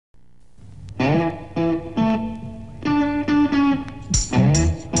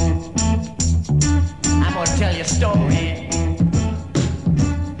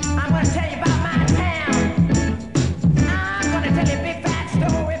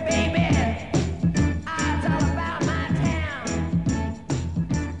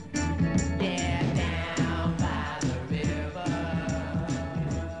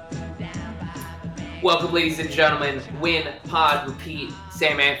Welcome, ladies and gentlemen. Win, pod, repeat.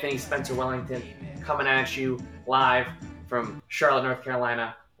 Sam Anthony, Spencer Wellington, coming at you live from Charlotte, North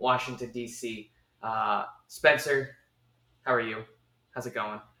Carolina, Washington, D.C. Spencer, how are you? How's it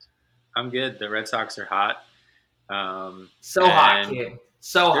going? I'm good. The Red Sox are hot. So hot, kid.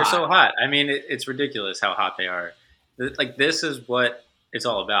 So they're hot. so hot. I mean, it's ridiculous how hot they are. Like, this is what it's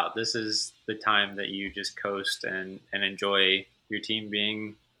all about. This is the time that you just coast and enjoy your team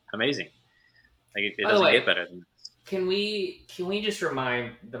being amazing. Like, it doesn't get better than this. Can we just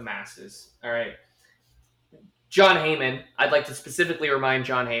remind the masses? All right, Jon Heyman. I'd like to specifically remind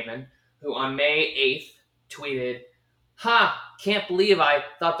Jon Heyman, who on May 8th tweeted, can't believe I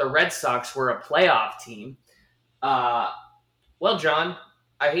thought the Red Sox were a playoff team. Well, John,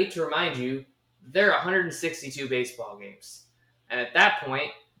 I hate to remind you, there are 162 baseball games. And at that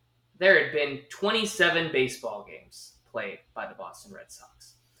point, there had been 27 baseball games played by the Boston Red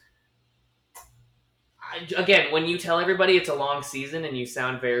Sox. Again, when you tell everybody it's a long season and you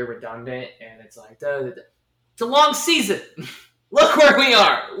sound very redundant and it's like, it's a long season. Look where we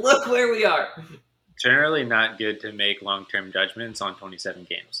are. Generally not good to make long-term judgments on 27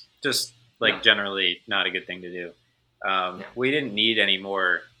 games. Just generally not a good thing to do. We didn't need any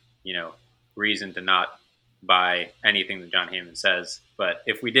more, reason to not buy anything that Jon Heyman says. But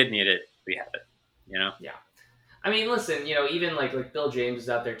if we did need it, we have it, Yeah. I mean, listen, even like Bill James is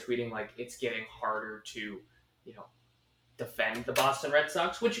out there tweeting like it's getting harder to, defend the Boston Red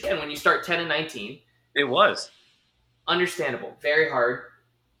Sox, which again, when you start 10-19, it was understandable. Very hard.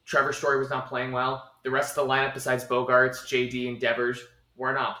 Trevor Story was not playing well. The rest of the lineup besides Bogarts, JD, and Devers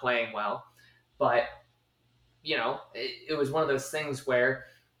were not playing well. But, it was one of those things where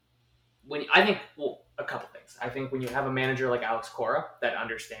a couple things. I think when you have a manager like Alex Cora that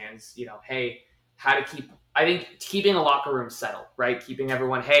understands, how to keeping a locker room settled, right? Keeping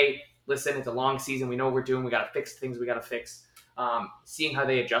everyone, hey, listen, it's a long season. We know what we're doing. We got to fix things we got to fix. Seeing how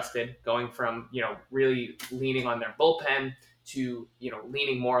they adjusted, going from, really leaning on their bullpen to,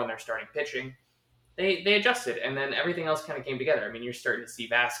 leaning more on their starting pitching. They adjusted, and then everything else kind of came together. I mean, you're starting to see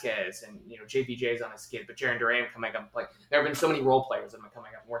Vasquez and, JBJ's on his skid, but Jarren Duran coming up. Like, there have been so many role players that have been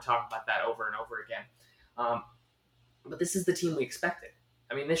coming up, and we're talking about that over and over again. But this is the team we expected.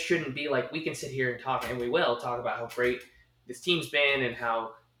 I mean, this shouldn't be like we can sit here and talk, and we will talk about how great this team's been and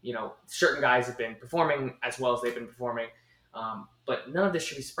how, certain guys have been performing as well as they've been performing. But none of this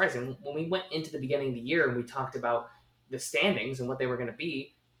should be surprising. When we went into the beginning of the year and we talked about the standings and what they were going to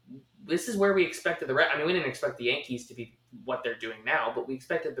be, this is where we expected we didn't expect the Yankees to be what they're doing now, but we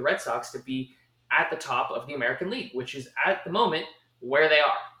expected the Red Sox to be at the top of the American League, which is at the moment where they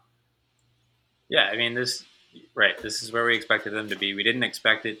are. Yeah, I mean, this is where we expected them to be. We didn't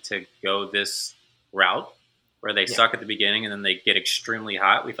expect it to go this route where they suck at the beginning and then they get extremely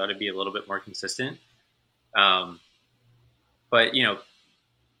hot. We thought it'd be a little bit more consistent. But,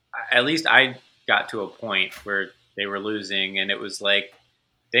 at least I got to a point where they were losing and it was like,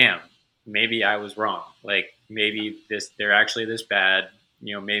 damn, maybe I was wrong. Like, maybe they're actually this bad.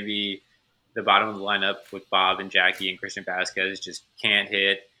 Maybe the bottom of the lineup with Bob and Jackie and Christian Vasquez just can't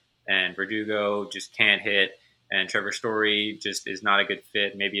hit, and Verdugo just can't hit, and Trevor Story just is not a good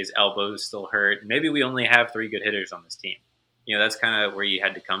fit. Maybe his elbow's still hurt. Maybe we only have 3 good hitters on this team. That's kind of where you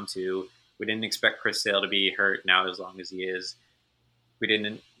had to come to. We didn't expect Chris Sale to be hurt now as long as he is. We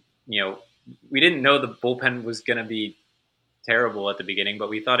didn't know the bullpen was going to be terrible at the beginning, but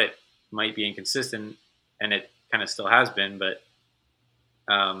we thought it might be inconsistent, and it kind of still has been. But,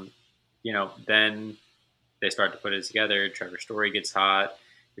 then they start to put it together. Trevor Story gets hot.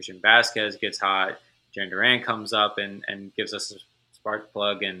 Christian Vasquez gets hot. Jarren Duran comes up and gives us a spark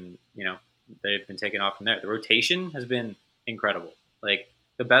plug, and, they've been taken off from there. The rotation has been incredible. Like,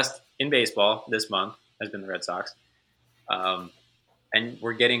 the best in baseball this month has been the Red Sox. And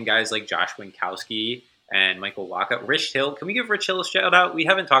we're getting guys like Josh Winkowski and Michael Wacha. Rich Hill. Can we give Rich Hill a shout out? We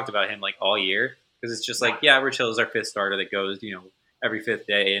haven't talked about him all year because it's just Rich Hill is our 5th starter that goes, every 5th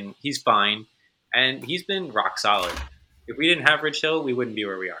day, and he's fine. And he's been rock solid. If we didn't have Rich Hill, we wouldn't be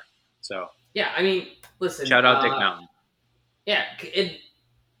where we are. So yeah, I mean, listen. Shout out Dick Mountain. Yeah,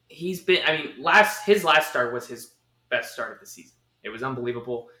 he's been. I mean, his last start was his best start of the season. It was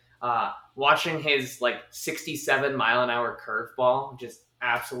unbelievable. Watching his 67-mile-an-hour curveball just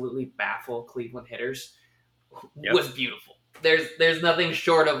absolutely baffle Cleveland hitters was beautiful. There's nothing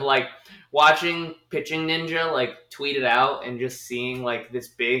short of watching Pitching Ninja tweet it out and just seeing this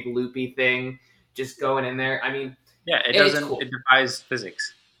big loopy thing just going in there. I mean, yeah, it doesn't. Cool. It defies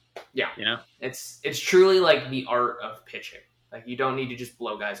physics. Yeah, it's truly the art of pitching. You don't need to just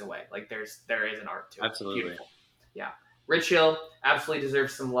blow guys away. There is an art to it. Absolutely. Beautiful. Yeah. Rich Hill absolutely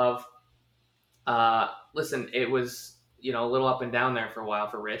deserves some love. Listen, it was, a little up and down there for a while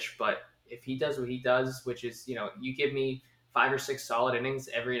for Rich, but if he does what he does, which is, you give me 5 or 6 solid innings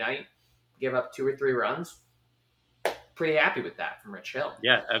every night, give up 2 or 3 runs, pretty happy with that from Rich Hill.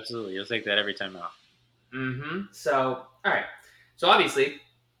 Yeah, absolutely. You'll take that every time out. Mm-hmm. So, all right. So obviously,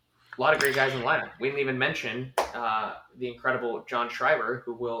 a lot of great guys in the lineup. We didn't even mention the incredible John Schreiber,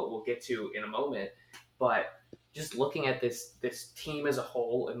 who we'll get to in a moment. But just looking at this team as a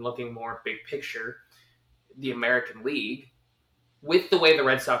whole and looking more big picture, the American League, with the way the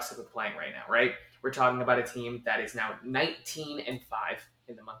Red Sox have been playing right now, right? We're talking about a team that is now 19-5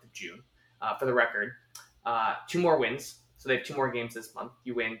 in the month of June. For the record, 2 more wins. So they have 2 more games this month.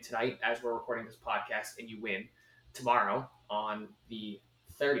 You win tonight as we're recording this podcast, and you win tomorrow on the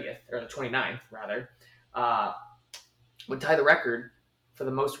 30th, or the 29th, rather. Would tie the record for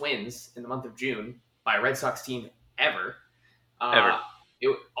the most wins in the month of June by a Red Sox team ever. It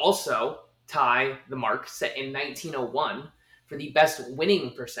would also tie the mark set in 1901 for the best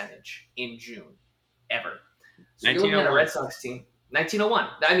winning percentage in June ever. So you're looking at a Red Sox team. 1901.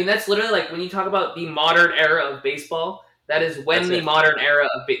 I mean, that's literally like when you talk about the modern era of baseball, that is when the modern era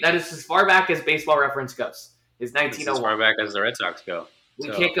of that is as far back as Baseball Reference goes. Is 1901. As far back as the Red Sox go. We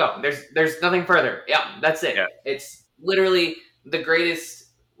can't go. There's nothing further. Yeah, that's it. Yeah. It's literally the greatest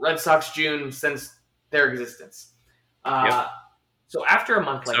Red Sox June since their existence. So after a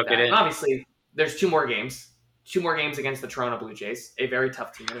month like that, and obviously there's 2 more games. 2 more games against the Toronto Blue Jays, a very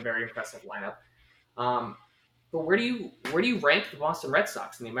tough team and a very impressive lineup. But where do you rank the Boston Red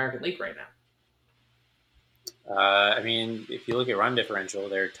Sox in the American League right now? I mean, if you look at run differential,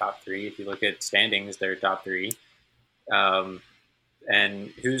 they're top 3. If you look at standings, they're top 3. And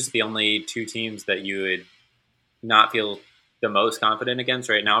who's the only 2 teams that you would not feel the most confident against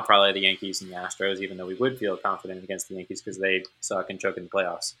right now? Probably the Yankees and the Astros, even though we would feel confident against the Yankees because they suck and choke in the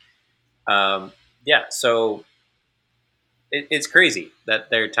playoffs. So it's crazy that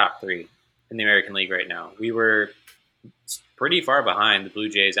they're top 3 in the American League right now. We were pretty far behind the Blue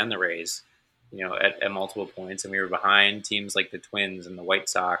Jays and the Rays, at multiple points, and we were behind teams like the Twins and the White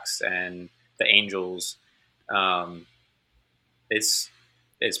Sox and the Angels.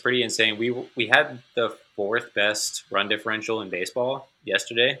 It's pretty insane. We had the 4th best run differential in baseball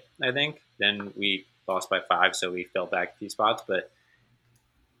yesterday, I think. Then we lost by 5, so we fell back a few spots. But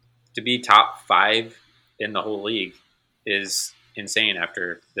to be top 5 in the whole league is insane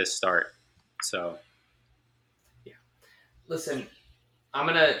after this start. So, yeah. Listen, I'm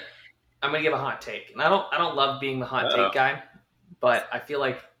gonna give a hot take, and I don't love being the hot take guy, but I feel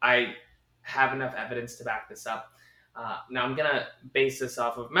like I have enough evidence to back this up. Now I'm gonna base this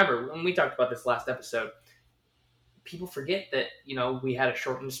off of. Remember when we talked about this last episode? People forget that we had a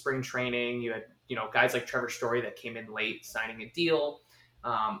shortened spring training. You had guys like Trevor Story that came in late, signing a deal.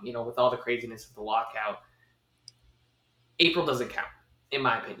 With all the craziness of the lockout, April doesn't count, in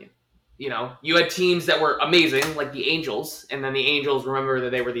my opinion. You had teams that were amazing, like the Angels, and then the Angels remember that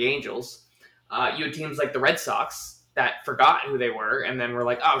they were the Angels. You had teams like the Red Sox that forgot who they were, and then were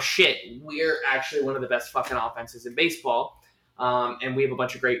like, oh shit, we're actually one of the best fucking offenses in baseball, and we have a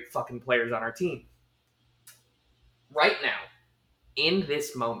bunch of great fucking players on our team. Right now, in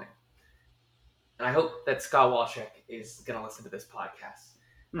this moment, and I hope that Scott Walshek is going to listen to this podcast,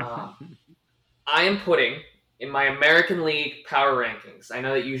 I am putting in my American League power rankings. I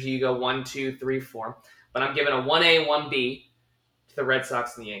know that usually you go 1, 2, 3, 4, but I'm giving a 1A, 1B to the Red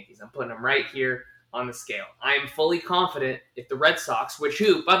Sox and the Yankees. I'm putting them right here on the scale. I am fully confident if the Red Sox,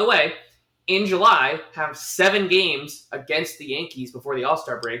 who, by the way, in July have 7 games against the Yankees before the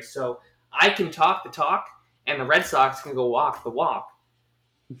All-Star break, so I can talk the talk and the Red Sox can go walk the walk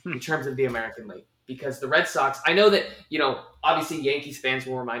in terms of the American League. Because the Red Sox, I know that, obviously Yankees fans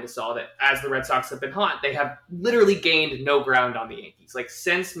will remind us all that as the Red Sox have been hot, they have literally gained no ground on the Yankees. Like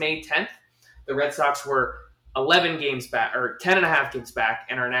since May 10th, the Red Sox were 11 games back, or 10 and a half games back,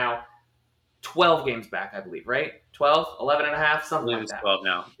 and are now 12 games back, I believe, right? 12, 11 and a half, something like that. 12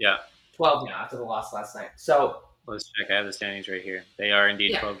 now, yeah. 12 now after the loss last night. So let's check. I have the standings right here. They are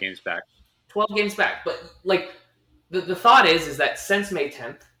indeed 12 games back. 12 games back. But like the thought is that since May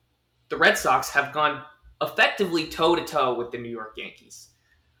 10th, the Red Sox have gone effectively toe-to-toe with the New York Yankees.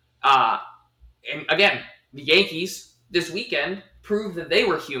 And again, the Yankees this weekend proved that they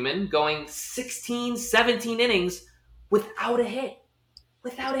were human, going 16, 17 innings without a hit.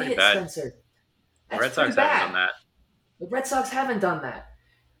 Without a hit, bad. Spencer. The Red Sox haven't done that. The Red Sox haven't done that.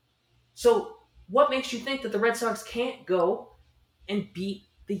 So what makes you think that the Red Sox can't go and beat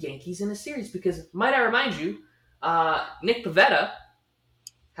the Yankees in a series? Because, might I remind you, Nick Pivetta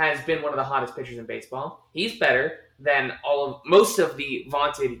has been one of the hottest pitchers in baseball. He's better than most of the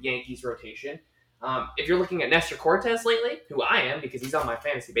vaunted Yankees rotation. If you're looking at Nestor Cortez lately, who I am because he's on my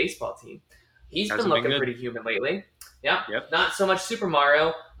fantasy baseball team, he's been Hasn't been looking good. pretty human lately. Yeah, Yep. not so much Super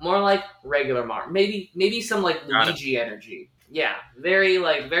Mario, more like regular Mario. Maybe some like Luigi energy. Yeah, very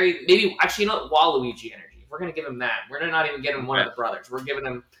maybe actually not Waluigi energy. We're gonna give him that. We're not even giving him one of the brothers. We're giving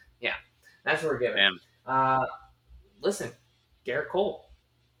him that's what we're giving. Listen, Garrett Cole,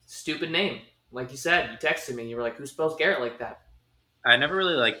 stupid name. Like you said, you texted me. You were like, "Who spells Garrett like that?" I never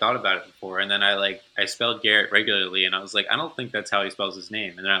really thought about it before, and then I spelled Garrett regularly, and I was like, I don't think that's how he spells his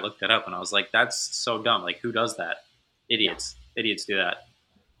name. And then I looked it up, and I was like, that's so dumb. Like, who does that? Idiots. Idiots do that.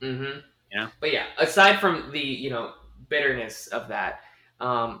 Mm-hmm. You know? But yeah, aside from the bitterness of that,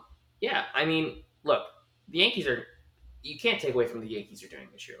 I mean, look, the Yankees are. You can't take away from the Yankees are doing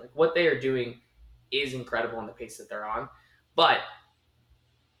this year. Like what they are doing is incredible in the pace that they're on, but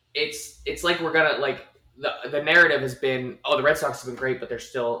it's like we're gonna like the narrative has been, oh, the Red Sox have been great, but they're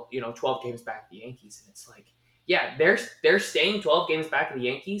still 12 games back of the Yankees, and it's like, yeah, they're staying 12 games back of the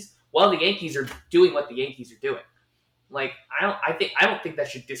Yankees while the Yankees are doing what the Yankees are doing. Like I don't think that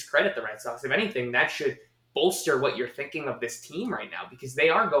should discredit the Red Sox. If anything, that should bolster what you're thinking of this team right now because they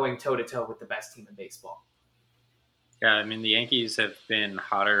are going toe to toe with the best team in baseball. Yeah, I mean the Yankees have been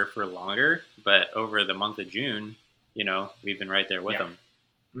hotter for longer, but over the month of June, we've been right there with them.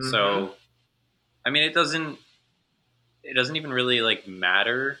 Mm-hmm. So, I mean, it doesn't even really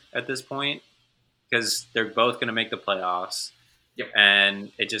matter at this point because they're both going to make the playoffs. Yep.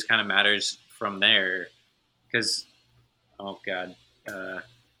 And it just kind of matters from there because, oh God,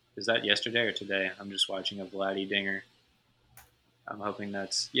 is that yesterday or today? I'm just watching a Vladdy dinger. I'm hoping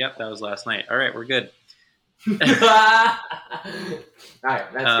that was last night. All right, we're good. All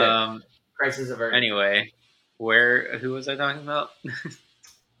right, that's good. Crisis averted. Anyway, who was I talking about?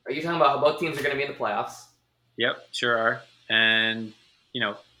 Are you talking about how both teams are going to be in the playoffs? Yep, sure are. And,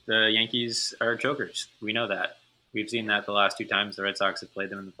 the Yankees are chokers. We know that. We've seen that the last two times the Red Sox have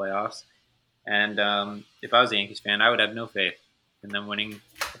played them in the playoffs. And if I was a Yankees fan, I would have no faith in them winning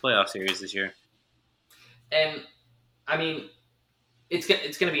the playoff series this year. And, I mean, it's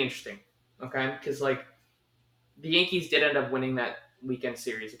going to be interesting, okay? Because, the Yankees did end up winning that weekend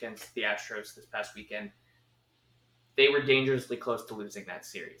series against the Astros this past weekend. They were dangerously close to losing that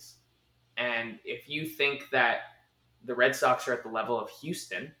series. And if you think that the Red Sox are at the level of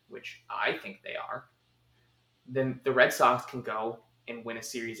Houston, which I think they are, then the Red Sox can go and win a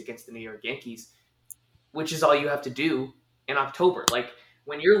series against the New York Yankees, which is all you have to do in October. Like,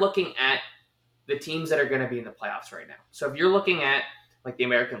 when you're looking at the teams that are going to be in the playoffs right now. So if you're looking at the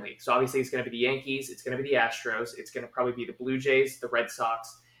American League, so obviously it's going to be the Yankees, it's going to be the Astros, it's going to probably be the Blue Jays, the Red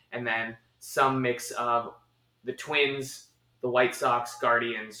Sox, and then some mix of the Twins, the White Sox,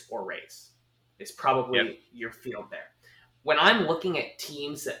 Guardians, or Rays is probably your field there. When I'm looking at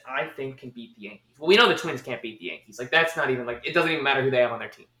teams that I think can beat the Yankees, well, we know the Twins can't beat the Yankees. That's not even it doesn't even matter who they have on their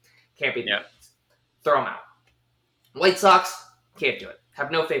team. Can't beat the Yankees. Throw them out. White Sox, can't do it. Have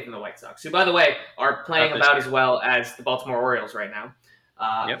no faith in the White Sox, who, by the way, are playing about as well as the Baltimore Orioles right now.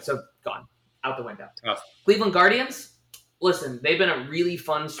 So gone. Out the window. Tough. Cleveland Guardians, listen, they've been a really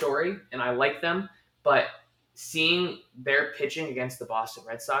fun story, and I like them, but seeing their pitching against the Boston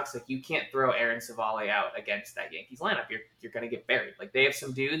Red Sox, you can't throw Aaron Savale out against that Yankees lineup. You're going to get buried. They have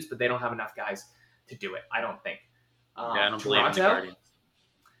some dudes, but they don't have enough guys to do it, I don't think. I don't believe in the Guardians.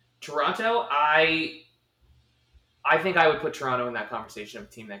 Toronto, I think I would put Toronto in that conversation of a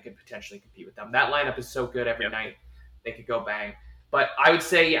team that could potentially compete with them. That lineup is so good every night. They could go bang. But I would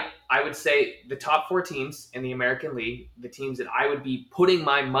say the top four teams in the American League, the teams that I would be putting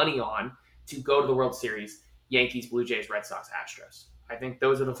my money on to go to the World Series, Yankees, Blue Jays, Red Sox, Astros. I think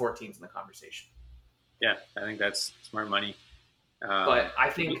those are the four teams in the conversation. Yeah, I think that's smart money. But I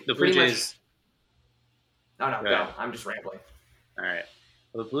think the Blue Jays... Go. I'm just rambling. All right.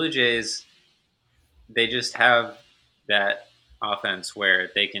 Well, the Blue Jays, they just have that offense where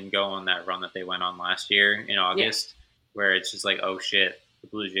they can go on that run that they went on last year in August, where it's just oh shit, the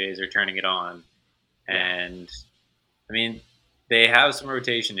Blue Jays are turning it on. And, I mean, they have some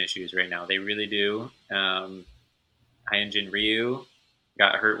rotation issues right now. They really do. Hyunjin Ryu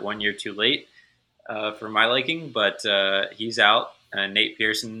got hurt 1 year too late for my liking, but he's out. Nate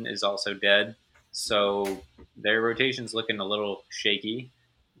Pearson is also dead. So their rotation's looking a little shaky.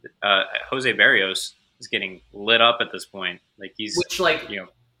 Jose Barrios is getting lit up at this point. He's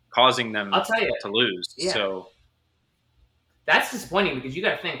causing them to lose. Yeah. So that's disappointing because you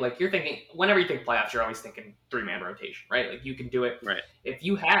got to think you're thinking whenever you think playoffs, you're always thinking 3-man rotation, right? You can do it. Right. If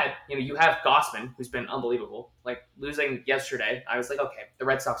you had, you have Gausman, who's been unbelievable. Losing yesterday, I was like, okay, the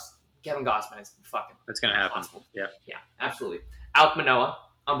Red Sox, Kevin Gausman is fucking. That's gonna happen. Impossible. Yeah. Yeah, absolutely. Alek Manoah,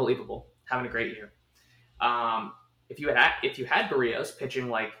 unbelievable. having a great year. If you had Barrios pitching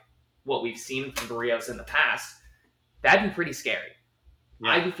like what we've seen from Barrios in the past, that'd be pretty scary.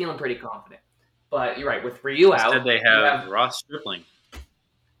 Yeah. I'd be feeling pretty confident. But you're right, with Ryu out, Instead, they have Ross Stripling.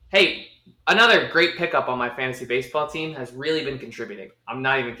 Hey, another great pickup on my fantasy baseball team has really been contributing. I'm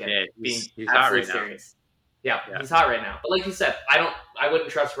not even kidding. Yeah, he's hot right serious. Yeah, he's hot right now. But like you said, I wouldn't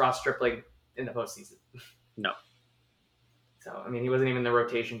trust Ross Stripling in the postseason. No. So I mean, he wasn't even in the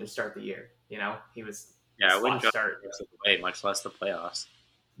rotation to start the year. He was. Yeah, I wouldn't start the way, much less the playoffs.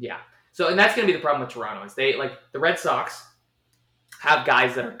 Yeah. So and that's going to be the problem with Toronto is they like the Red Sox have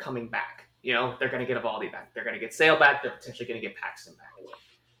guys that are coming back. They're going to get Eovaldi back. They're going to get Sale back. They're potentially going to get Paxton back.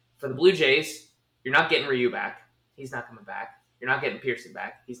 For the Blue Jays, you're not getting Ryu back. He's not coming back. You're not getting Pearson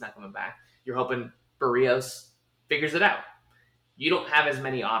back. He's not coming back. You're hoping Barrios figures it out. You don't have as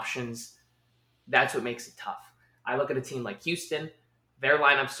many options. That's what makes it tough. I look at a team like Houston. Their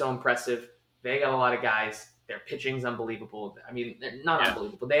lineup's so impressive. They got a lot of guys. Their pitching's unbelievable. I mean, they're not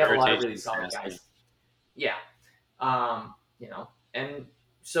unbelievable. They have a lot of really solid guys. Yeah. And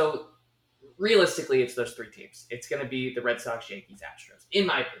so realistically, it's those three teams. It's going to be the Red Sox, Yankees, Astros, in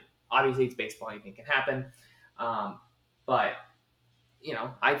my opinion. Obviously, it's baseball. Anything can happen. But,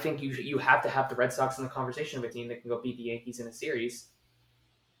 I think you have to have the Red Sox in the conversation of a team that can go beat the Yankees in a series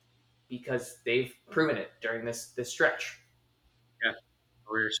because they've proven it during this stretch. Yeah,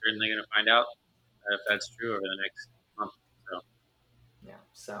 we're certainly going to find out if that's true over the next month. Yeah,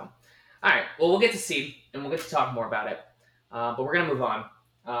 so. All right, well, we'll get to see, and we'll get to talk more about it. But we're going to move on.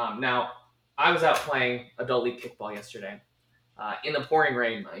 Now, I was out playing Adult League Kickball yesterday. In the pouring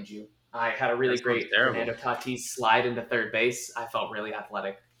rain, mind you. I had a really great Fernando Tatis slide into third base. I felt really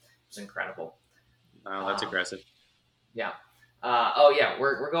athletic. It was incredible. Wow, that's aggressive. Yeah.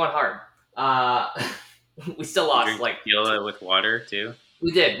 We're going hard. We still lost. Drink tequila with water, too?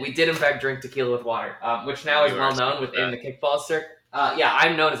 We did. We did, in fact, drink tequila with water, which now is well known within the kickball circuit.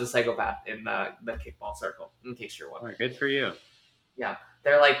 I'm known as a psychopath in the kickball circle, in case you're wondering. Oh, good for you. Yeah.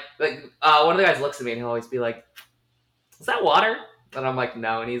 They're like one of the guys looks at me and he'll always be like, "Is that water?" And I'm like,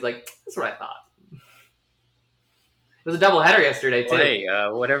 "No." And he's like, "That's what I thought." It was a doubleheader yesterday too. Well, hey,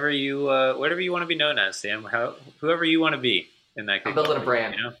 whatever you want to be known as, Sam. Whoever you want to be in that. I'm building a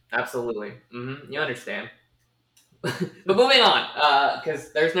brand. Absolutely. Mm-hmm. You understand. But moving on,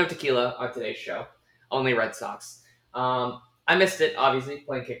 because there's no tequila on today's show, only Red Sox. I missed it, obviously,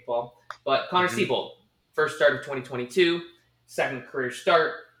 playing kickball. But Connor Siebold, first start of 2022, second career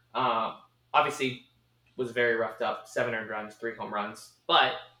start. Obviously, was very roughed up. 7 earned runs, 3 home runs.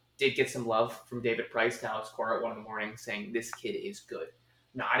 But did get some love from David Price to Alex Cora at 1 a.m, saying, "This kid is good."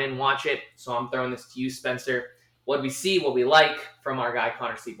 No, I didn't watch it, so I'm throwing this to you, Spencer. What did we see, what we like from our guy,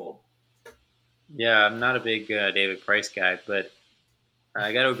 Connor Siebold? Yeah, I'm not a big David Price guy, but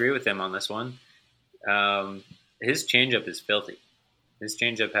I got to agree with him on this one. His changeup is filthy. His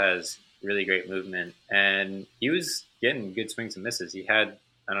changeup has really great movement, and he was getting good swings and misses. He had,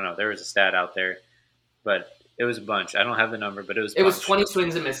 I don't know, there was a stat out there, but it was a bunch. I don't have the number, but it was a bunch. It was 20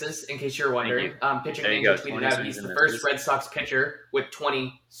 swings and misses, in case you're wondering. Pitching Ninja tweeted out he's the first Red Sox pitcher with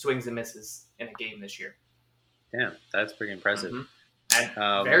 20 swings and misses in a game this year. Damn, that's pretty impressive.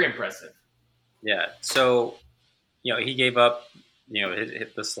 Mm-hmm. Very impressive. Yeah, so, he gave up,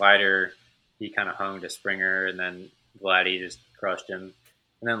 hit the slider. He kind of hung to Springer, and then Vladdy just crushed him.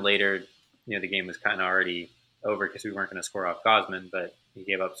 And then later, the game was kind of already over because we weren't going to score off Gausman, but he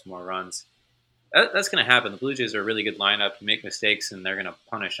gave up some more runs. That's going to happen. The Blue Jays are a really good lineup. You make mistakes, and they're going to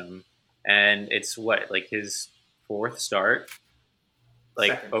punish him. And it's his 4th start,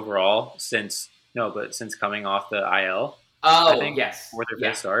 Second. Overall, since coming off the IL. Oh, yes. 4th or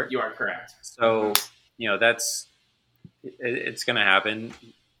 5th start. You are correct. So, it's going to happen.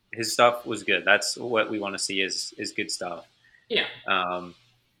 His stuff was good. That's what we want to see is good stuff. Yeah.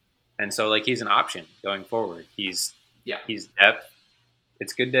 And so he's an option going forward. He's depth.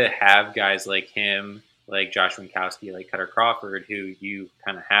 It's good to have guys like him, like Josh Winkowski, like Cutter Crawford, who you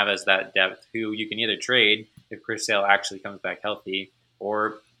kind of have as that depth, who you can either trade if Chris Sale actually comes back healthy,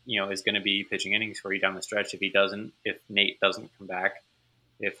 or is going to be pitching innings for you down the stretch if Nate doesn't come back,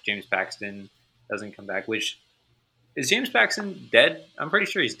 if James Paxton doesn't come back, which is James Paxton dead? I'm pretty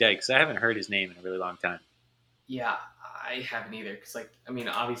sure he's dead because I haven't heard his name in a really long time. Yeah, I haven't either. Because,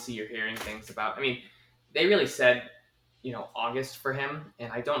 obviously you're hearing things about... they really said, August for him.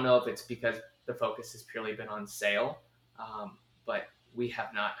 And I don't know if it's because the focus has purely been on Sale. But we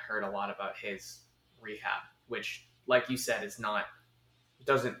have not heard a lot about his rehab, which, like you said,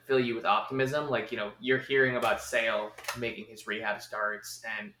 doesn't fill you with optimism. You're hearing about Sale making his rehab starts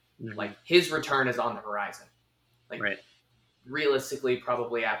and, his return is on the horizon. Right. realistically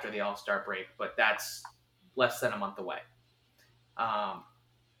probably after the All-Star break, but that's less than a month away.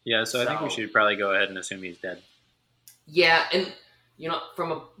 Yeah, so I think we should probably go ahead and assume he's dead. Yeah, and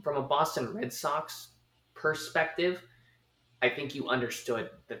from a Boston Red Sox perspective, I think you understood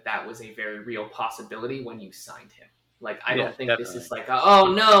that was a very real possibility when you signed him. Like, I don't think definitely. This is like,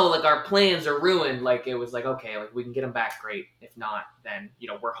 oh no, like our plans are ruined. Like, it was like, okay, like we can get him back, great. If not, then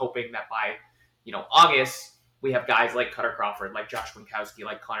we're hoping that by August we have guys like Cutter Crawford, like Josh Winkowski,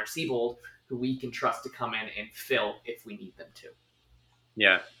 like Connor Siebold, who we can trust to come in and fill if we need them to.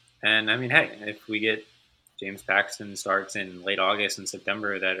 Yeah, and I mean, hey, if we get James Paxton starts in late August and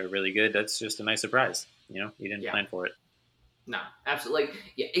September that are really good, that's just a nice surprise. You didn't plan for it. No, absolutely. Like,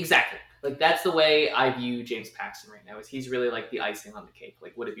 yeah, exactly. Like, that's the way I view James Paxton right now, is he's really like the icing on the cake.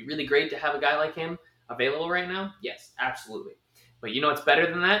 Like, would it be really great to have a guy like him available right now? Yes, absolutely. But what's better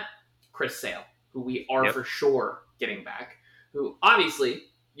than that? Chris Sale, who we are for sure getting back, who obviously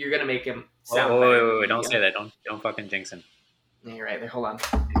you're going to make him sound better. Wait, don't say that. Don't fucking jinx him. Yeah, you're right. There, hold on.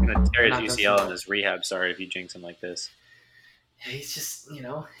 He's going to tear his UCL in his rehab. Sorry if you jinx him like this. Yeah, he's just,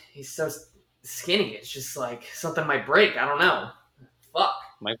 he's so skinny. It's just like something might break. I don't know. Fuck.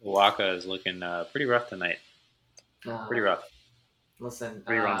 Michael Wacha is looking pretty rough tonight. Pretty rough. Listen,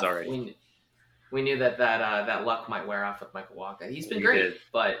 3 runs already. We knew that luck might wear off with Michael Wacha. He's been great,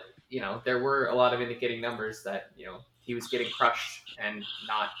 but there were a lot of indicating numbers that he was getting crushed and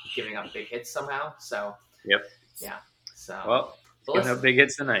not giving up big hits somehow. So yep. Yeah. So giving up big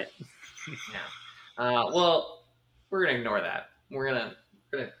hits tonight. Yeah. Well, we're gonna ignore that. We're gonna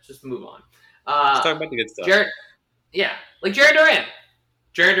just move on. Let's talk about the good stuff. Jarren Duran.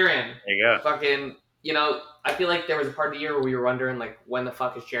 Jarren Duran. There you go. Fucking, I feel like there was a part of the year where we were wondering, like, when the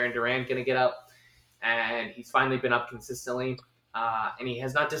fuck is Jarren Duran gonna get up? And he's finally been up consistently, and he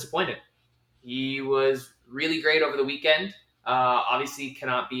has not disappointed. He was really great over the weekend. Obviously,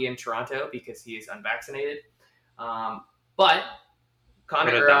 cannot be in Toronto because he is unvaccinated. But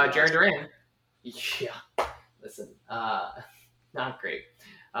Jarren Duran, yeah. Listen, not great.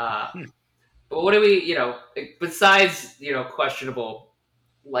 But what do we, besides, questionable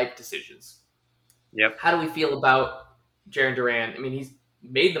life decisions? Yep. How do we feel about Jarren Duran? I mean, he's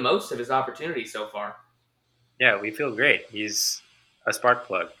made the most of his opportunity so far. Yeah, we feel great. He's a spark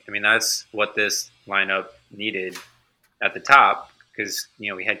plug. I mean, that's what this lineup needed at the top because,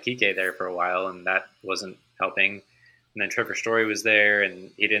 we had Kike there for a while and that wasn't helping. And then Trevor Story was there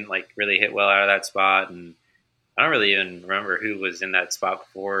and he didn't really hit well out of that spot. And I don't really even remember who was in that spot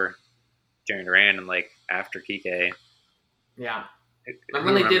before Jarren Duran and after Kike. Yeah.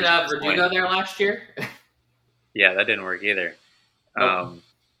 Remember when they did Verdugo there last year? Yeah, that didn't work either. Nope.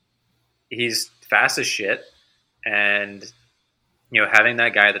 He's fast as shit. And, having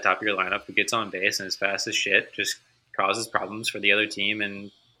that guy at the top of your lineup who gets on base and is fast as shit just causes problems for the other team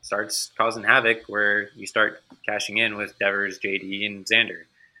and starts causing havoc where you start cashing in with Devers, JD, and Xander.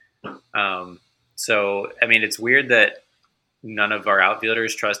 So, I mean, it's weird that none of our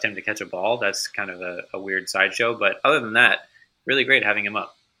outfielders trust him to catch a ball. That's kind of a weird sideshow. But other than that, really great having him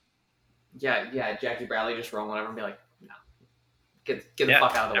up. Yeah. Jackie Bradley just rolling over and be like, no. Get the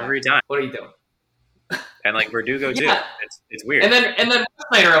fuck out of the way. Every time. What are you doing? And Verdugo too. It's weird. And then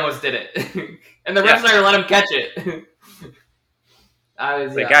Snyder almost did it. And the ref Snyder let him catch it.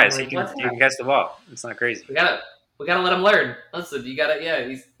 Guys, he can catch the ball. It's not crazy. We gotta let him learn. Listen, he's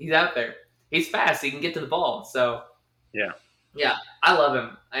out there. He's fast. He can get to the ball. So yeah, I love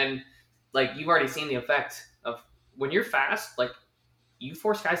him. And you've already seen the effect of when you're fast. You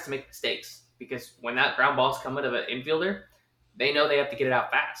force guys to make mistakes because when that ground ball's coming to an infielder, they know they have to get it out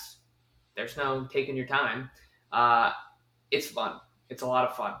fast. There's no taking your time. It's fun. It's a lot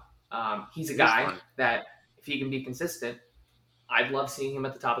of fun. He's a guy that if he can be consistent, I'd love seeing him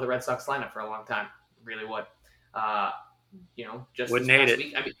at the top of the Red Sox lineup for a long time. Really would. Just wouldn't hate it.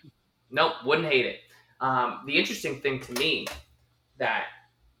 Week, nope, wouldn't hate it. The interesting thing to me that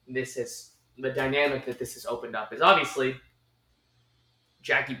the dynamic that this has opened up is obviously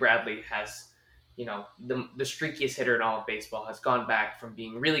Jackie Bradley has, the streakiest hitter in all of baseball, has gone back from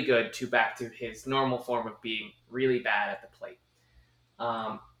being really good back to his normal form of being really bad at the plate.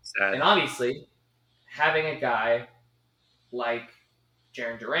 And obviously, having a guy like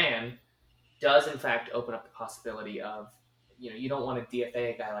Jarren Duran does in fact open up the possibility of, you don't want to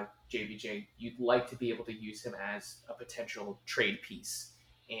DFA a guy like JBJ. You'd like to be able to use him as a potential trade piece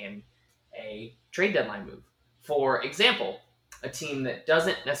in a trade deadline move. For example, a team that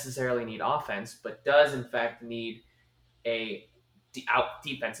doesn't necessarily need offense, but does in fact need a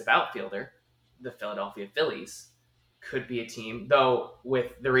defensive outfielder, the Philadelphia Phillies, could be a team. Though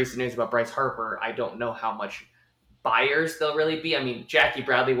with the recent news about Bryce Harper, I don't know how much buyers they'll really be. I mean, Jackie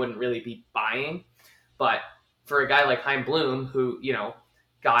Bradley wouldn't really be buying, but for a guy like Chaim Bloom, who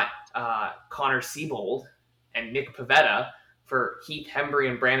got Connor Siebold and Nick Pivetta for Heath Hembry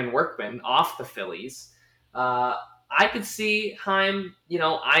and Brandon Workman off the Phillies, I could see Chaim,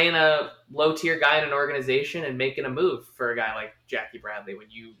 eyeing a low tier guy in an organization and making a move for a guy like Jackie Bradley when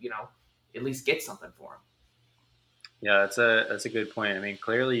you at least get something for him. Yeah, that's a good point. I mean,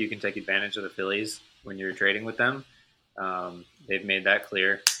 clearly you can take advantage of the Phillies when you're trading with them. They've made that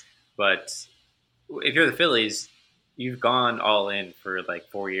clear. But if you're the Phillies, you've gone all in for like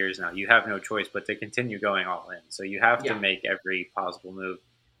 4 years now. You have no choice but to continue going all in. So you have to make every possible move.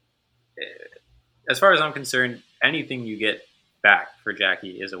 As far as I'm concerned, anything you get back for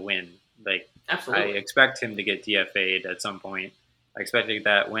Jackie is a win. Like, absolutely, I expect him to get DFA'd at some point. I expected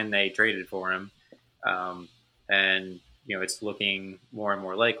that when they traded for him. And, it's looking more and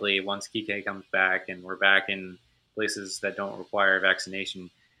more likely once Kike comes back and we're back in places that don't require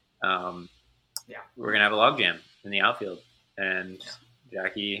vaccination. We're going to have a logjam in the outfield. And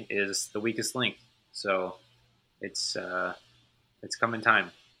Jackie is the weakest link. So it's coming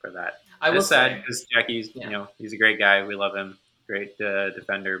time for that. I will sad because Jackie's, he's a great guy. We love him. Great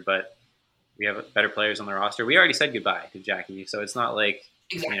defender. But we have better players on the roster. We already said goodbye to Jackie. So it's not like,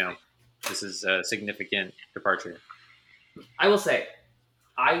 this is a significant departure. I will say,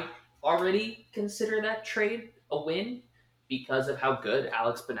 I already consider that trade a win because of how good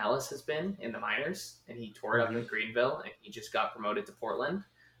Alex Binelas has been in the minors, and he tore it up in Greenville, and he just got promoted to Portland.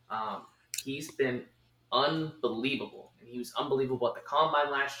 He's been unbelievable, and he was unbelievable at the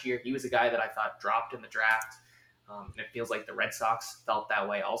Combine last year. He was a guy that I thought dropped in the draft, and it feels like the Red Sox felt that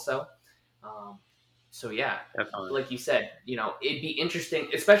way also. So yeah, definitely. Like you said, it'd be interesting,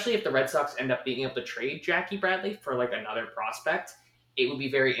 especially if the Red Sox end up being able to trade Jackie Bradley for like another prospect. It would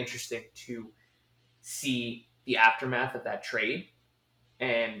be very interesting to see the aftermath of that trade.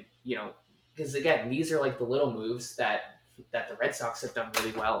 And, because again, these are like the little moves that the Red Sox have done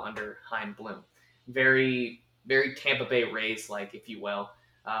really well under Chaim Bloom. Very, very Tampa Bay Rays like, if you will.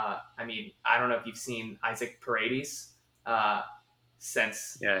 I mean, I don't know if you've seen Isaac Paredes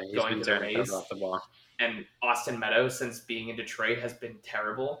since going to the Rays. Off the ball. And Austin Meadows, since being in Detroit, has been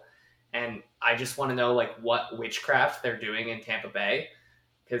terrible. And I just want to know like what witchcraft they're doing in Tampa Bay,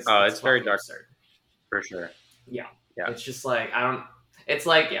 because it's very dark, absurd. For sure. Yeah. It's just like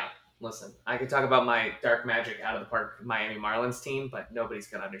listen, I could talk about my dark magic out of the park Miami Marlins team, but nobody's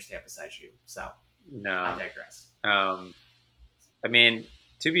gonna understand besides you. So no, I digress. I mean,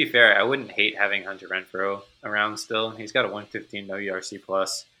 to be fair, I wouldn't hate having Hunter Renfroe around still. He's got a 115 WRC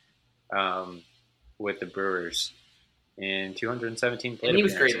plus. With the Brewers in 217 plate. And he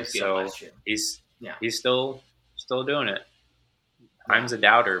was great in the field last year. He's still doing it. Chaim's a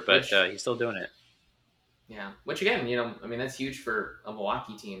doubter, but he's still doing it. Yeah, which again, I mean, that's huge for a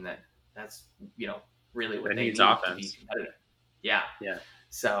Milwaukee team that's really what they needs need offense to be competitive. Yeah. Yeah.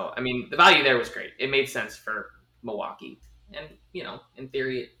 So, I mean, the value there was great. It made sense for Milwaukee. And, in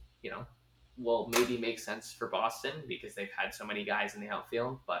theory, will maybe make sense for Boston because they've had so many guys in the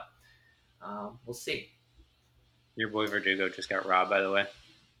outfield, but we'll see. Your boy Verdugo just got robbed, by the way.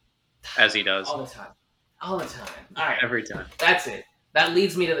 As he does. All the time. All right. Every time. That's it. That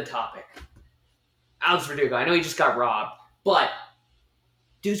leads me to the topic. Alex Verdugo. I know he just got robbed, but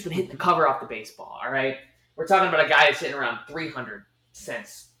dude's been hitting the cover off the baseball, all right? We're talking about a guy that's hitting around 300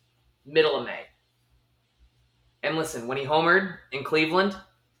 since middle of May. And listen, when he homered in Cleveland,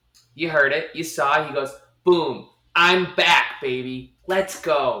 you heard it. You saw it. He goes, boom, I'm back, baby. Let's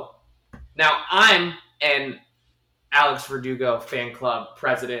go. Now, I'm an Alex Verdugo fan club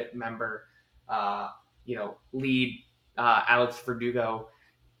president, member, lead Alex Verdugo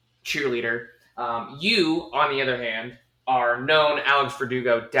cheerleader. You, on the other hand, are known Alex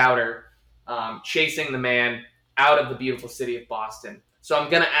Verdugo doubter, chasing the man out of the beautiful city of Boston. So I'm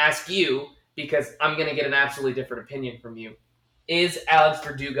going to ask you, because I'm going to get an absolutely different opinion from you. Is Alex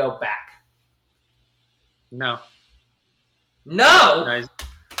Verdugo back? No. No?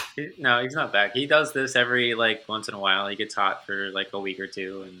 No, he's not back. He does this every once in a while. He gets hot for a week or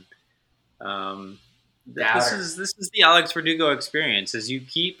two, and this is the Alex Verdugo experience. He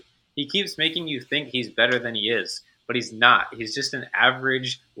keeps making you think he's better than he is, but he's not. He's just an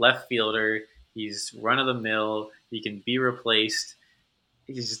average left fielder. He's run of the mill. He can be replaced.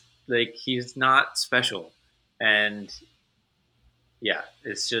 He's not special, and yeah,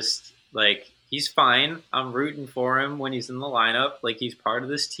 it's just he's fine. I'm rooting for him when he's in the lineup. He's part of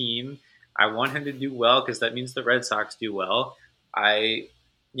this team. I want him to do well because that means the Red Sox do well. I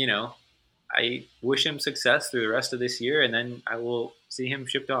wish him success through the rest of this year, and then I will see him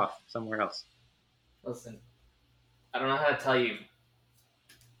shipped off somewhere else. Listen, I don't know how to tell you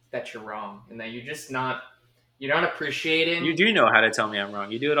that you're wrong and that you're not appreciating. You do know how to tell me I'm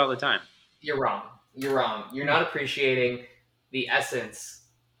wrong. You do it all the time. You're wrong. You're wrong. You're not appreciating the essence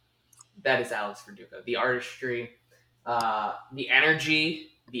that is Alex Verdugo. The artistry, the energy,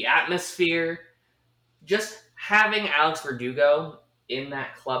 the atmosphere. Just having Alex Verdugo in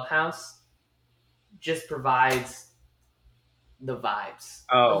that clubhouse just provides the vibes.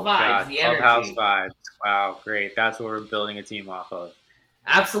 Oh, The vibes, God. the Clubhouse energy. vibes. Wow, great. That's what we're building a team off of.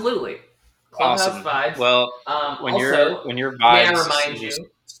 Absolutely. Clubhouse Awesome. vibes. Well, when Also, your may I vibes remind you, just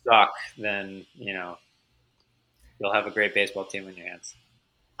suck, then, you'll have a great baseball team in your hands.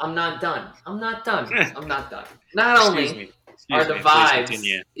 I'm not done. I'm not done. Not Excuse only me. are the Please vibes.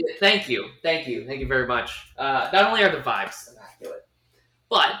 continue. Thank you very much. Not only are the vibes immaculate,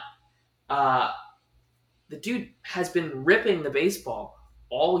 but the dude has been ripping the baseball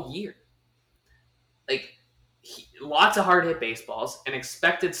all year. Like lots of hard hit baseballs, an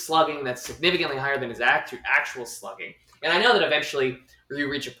expected slugging that's significantly higher than his actual slugging. And I know that eventually you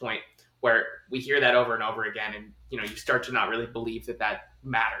reach a point where we hear that over and over again, and you start to not really believe that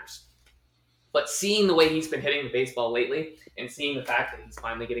matters. But seeing the way he's been hitting the baseball lately, and seeing the fact that he's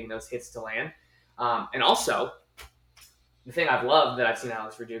finally getting those hits to land, and also the thing I've loved that I've seen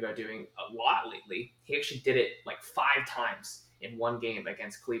Alex Verdugo doing a lot lately, he actually did it like 5 times in one game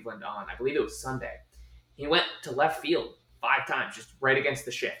against Cleveland on, I believe it was Sunday. He went to left field 5 times, just right against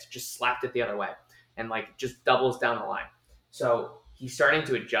the shift, just slapped it the other way, and like just doubles down the line. So he's starting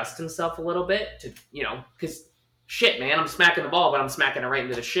to adjust himself a little bit to, because shit, man, I'm smacking the ball, but I'm smacking it right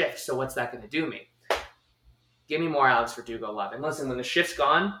into the shift. So what's that going to do me? Give me more Alex Verdugo love. And listen, when the shift's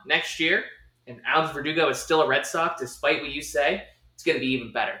gone next year, and Alex Verdugo is still a Red Sox, despite what you say, it's going to be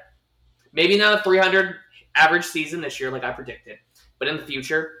even better. Maybe not a 300 average season this year, like I predicted, but in the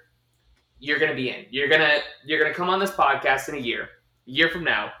future, you're going to be in. You're gonna come on this podcast in a year from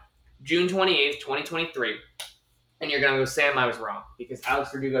now, June 28th, 2023, and you're going to go, Sam, I was wrong, because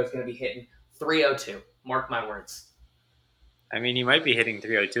Alex Verdugo is going to be hitting 302. Mark my words. I mean, he might be hitting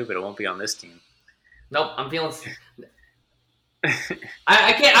 302, but it won't be on this team. Nope, I'm feeling.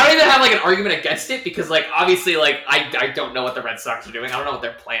 I can't. I don't even have like an argument against it because, like, obviously, like I don't know what the Red Sox are doing. I don't know what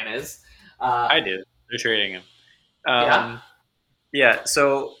their plan is. I do. They're trading him. Yeah. Yeah.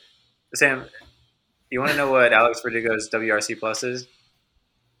 So, Sam, you want to know what Alex Verdugo's WRC plus is?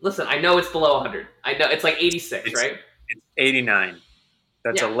 Listen, I know it's below 100. I know it's like 86, right? It's 89.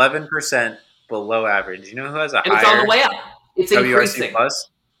 That's Yeah. 11% below average. You know who has a And higher it's on the way up. It's WRC increasing. plus?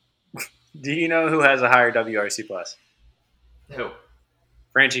 Do you know who has a higher WRC plus? Who?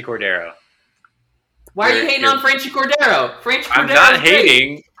 Franchy Cordero. Why are you hating on Franchy Cordero? Franchy Cordero. I'm not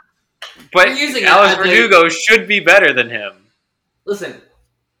hating, but Alex Verdugo should be better than him. Listen,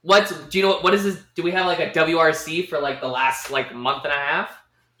 do you know what is this? Do we have like a WRC for like the last like month and a half?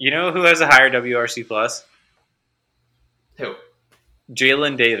 You know who has a higher WRC plus? Who?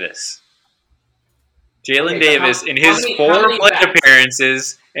 Jalen Davis. Jalen Davis, in his 4 plate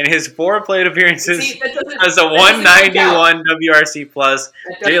appearances, has a 191 WRC plus.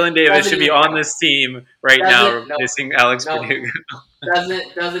 Jalen Davis should be on this team right now, replacing Alex Verdugo.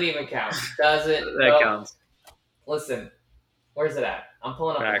 Doesn't even count. That counts. Listen, where's it at? I'm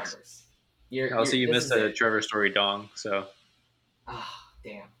pulling up the numbers. You missed a Trevor Story dong, so.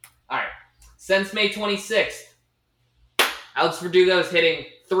 Damn. All right. Since May 26th, Alex Verdugo is hitting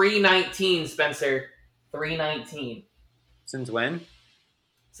 319, Spencer. 319. Since when?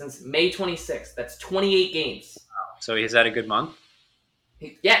 Since May 26th. That's 28 games. So he's had a good month?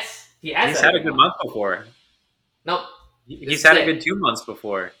 Yes, he has. He's had a good month before. Nope. He's had a good 2 months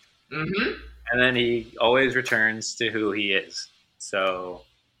before. Mm-hmm. And then he always returns to who he is. So.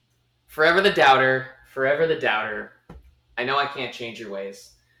 Forever the doubter. Forever the doubter. I know I can't change your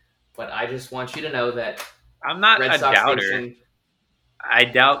ways, but I just want you to know that I'm not Red a Sox doubter. Nation, I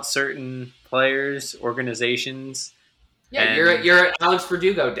doubt certain players, organizations. Yeah, you're an Alex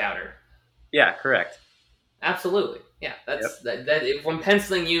Verdugo doubter. Yeah, correct. Absolutely. Yeah, that's that. If I'm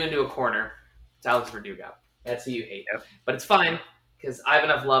penciling you into a corner, it's Alex Verdugo. That's who you hate. Yep. But it's fine because I have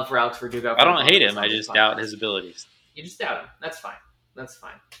enough love for Alex Verdugo. I don't hate him. I just doubt his abilities. You just doubt him. That's fine.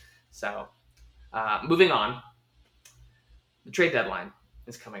 So, moving on. The trade deadline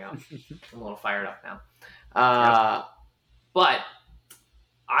is coming up. I'm a little fired up now. But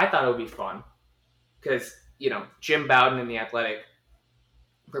I thought it would be fun because, Jim Bowden in The Athletic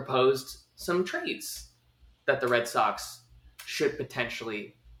proposed some trades that the Red Sox should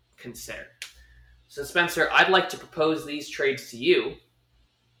potentially consider. So, Spencer, I'd like to propose these trades to you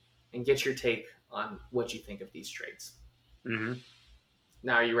and get your take on what you think of these trades. Mm-hmm.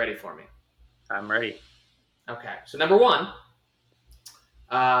 Now, are you ready for me? I'm ready. Okay, so number one,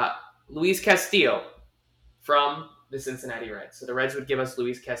 uh, Luis Castillo from the Cincinnati Reds. So the Reds would give us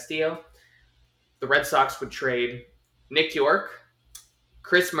Luis Castillo. The Red Sox would trade Nick York,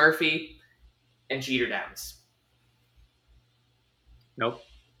 Chris Murphy, and Jeter Downs. Nope.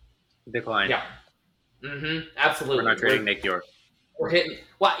 Decline. Yeah. Absolutely. We're not trading Nick York. We're hitting.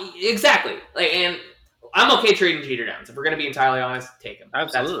 Well, exactly. And I'm okay trading Jeter Downs. If we're going to be entirely honest, take him.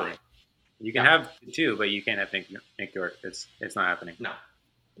 Absolutely. That's fine. You can have two, but you can't have Nick York. It's not happening. No.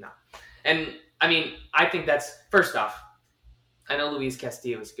 And I mean, I think that's first off. I know Luis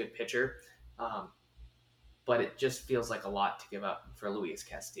Castillo is a good pitcher, but it just feels like a lot to give up for Luis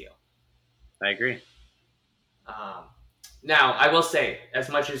Castillo. I agree. Now, I will say, as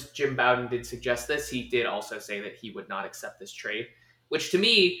much as Jim Bowden did suggest this, he did also say that he would not accept this trade, which to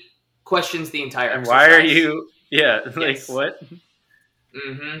me questions the entire And exercise. why are you? Yeah, Yes. What?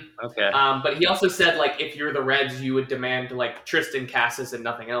 Okay. But he also said, if you're the Reds, you would demand Tristan Casas and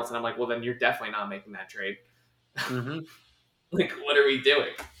nothing else. And I'm like, well, then you're definitely not making that trade. What are we doing?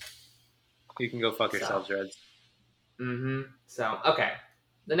 You can go fuck yourselves, Reds. So, okay.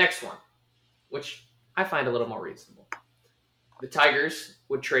 The next one, which I find a little more reasonable. The Tigers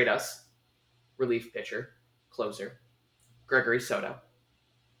would trade us relief pitcher, closer, Gregory Soto.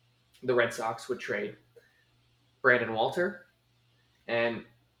 The Red Sox would trade Brandon Walter and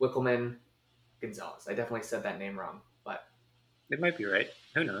Wickelman Gonzalez. I definitely said that name wrong, but it might be right.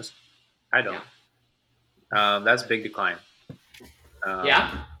 Who knows? I don't. Yeah. That's a big decline.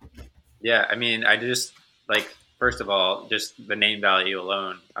 Yeah? Yeah, I mean, I just, first of all, just the name value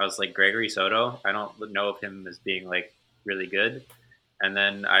alone, I was like, Gregory Soto, I don't know of him as being, really good. And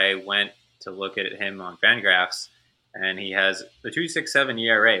then I went to look at him on Fangraphs, and he has the 2.67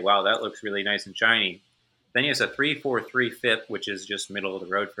 ERA. Wow, that looks really nice and shiny. Then he has a 3.43 FIP, which is just middle of the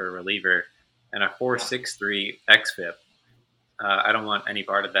road for a reliever, and a 4.63 xFIP. I don't want any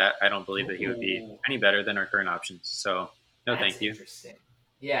part of that. I don't believe that he would be any better than our current options. So, no, thank you. Interesting.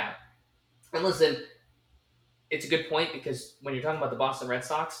 Yeah. And listen, it's a good point because when you're talking about the Boston Red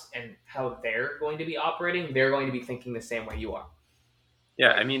Sox and how they're going to be operating, they're going to be thinking the same way you are.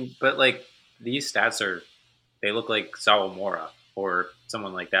 Yeah, I mean, but these stats they look like Sawamura or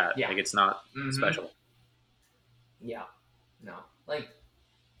someone like that. Yeah. It's not special. Yeah. No.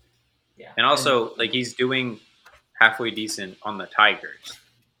 Yeah. And also, he's doing halfway decent on the Tigers.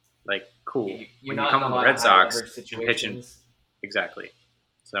 Cool. You're when not you come in on a lot the Red of Sox, situations. pitching. Exactly.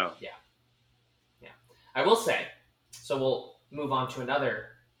 So. Yeah. I will say, so we'll move on to another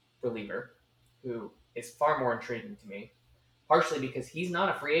reliever who is far more intriguing to me, partially because he's not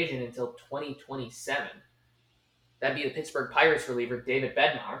a free agent until 2027. That'd be the Pittsburgh Pirates reliever, David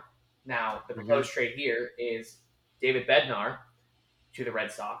Bednar. Now, the proposed trade here is David Bednar to the Red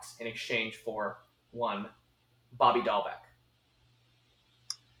Sox in exchange for one Bobby Dahlbeck.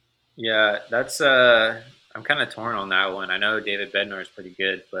 Yeah, that's I'm kind of torn on that one. I know David Bednar is pretty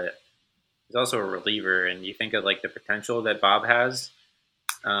good, but he's also a reliever, and you think of the potential that Bob has,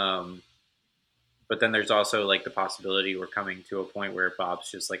 but then there's also the possibility we're coming to a point where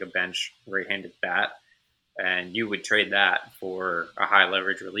Bob's just a bench right-handed bat, and you would trade that for a high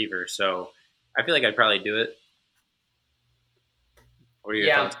leverage reliever. So I feel like I'd probably do it. What are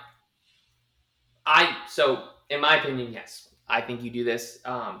your thoughts? So in my opinion, yes, I think you do this.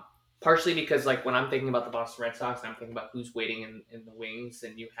 Partially because when I'm thinking about the Boston Red Sox, I'm thinking about who's waiting in the wings,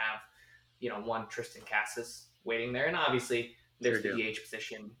 and you have one Tristan Casas waiting there, and obviously there's the DH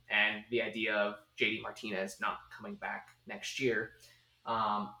position and the idea of JD Martinez not coming back next year.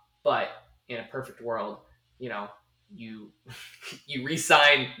 But in a perfect world, you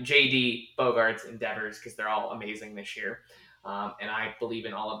re-sign JD, Bogarts, and Devers because they're all amazing this year, and I believe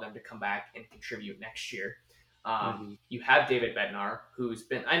in all of them to come back and contribute next year. You have David Bednar, who's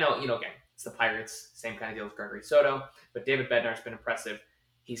been, I know, again, it's the Pirates, same kind of deal with Gregory Soto, but David Bednar's been impressive.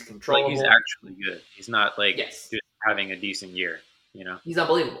 He's controllable. He's actually good. He's not just having a decent year, He's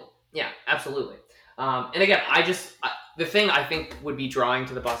unbelievable. Yeah, absolutely. And again, the thing I think would be drawing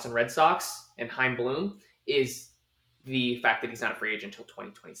to the Boston Red Sox and Chaim Bloom is the fact that he's not a free agent until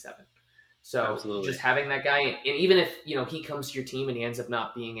 2027. So absolutely. Just having that guy, and even if, he comes to your team and he ends up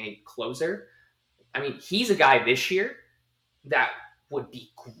not being a closer, I mean, he's a guy this year that would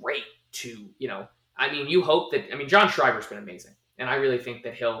be great to, you hope that, John Schreiber's been amazing. And I really think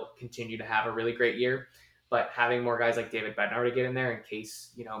that he'll continue to have a really great year. But having more guys like David Bednar to get in there in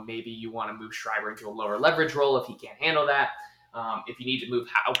case, maybe you want to move Schreiber into a lower leverage role if he can't handle that. If you need to move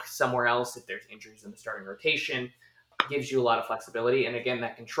Houck somewhere else, if there's injuries in the starting rotation, gives you a lot of flexibility. And again,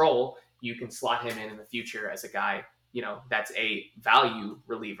 that control, you can slot him in the future as a guy, that's a value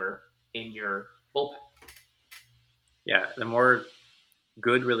reliever in your bullpen. Yeah, the more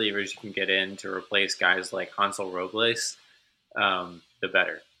good relievers you can get in to replace guys like Hansel Robles, the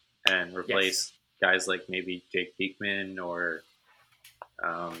better, and Yes. replace guys like maybe Jake Beekman or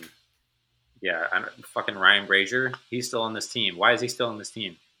um, yeah, fucking Ryan Brazier. He's still on this team. Why is he still on this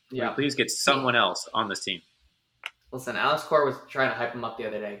team? Can we Yeah. please get someone else on this team? Listen, Alex Cora was trying to hype him up the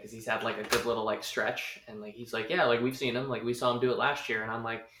other day because he's had like a good little like stretch, and like he's like, yeah, like we've seen him, like we saw him do it last year, and I'm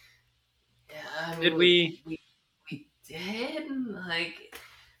like, yeah, I Did mean, we? we did, like,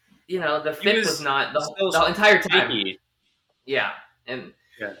 the He fit was was not still the entire time. shaky. Yeah, and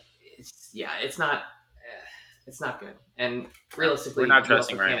Yeah, it's not good, and realistically, we're not you also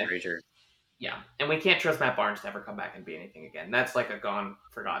trusting Ryan can't. Brazier. Yeah, and we can't trust Matt Barnes to ever come back and be anything again. That's like a gone,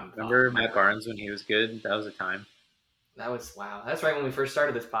 forgotten thought. Remember Matt Barnes when he was good? That was a time. That was wow. That's right when we first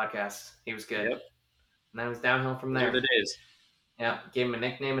started this podcast. He was good, Yep. and then it was downhill from Those there. are the days. Yeah, gave him a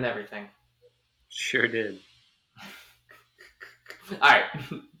nickname and everything. Sure did. All right,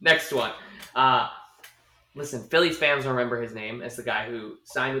 next one. Listen, Phillies fans remember his name as the guy who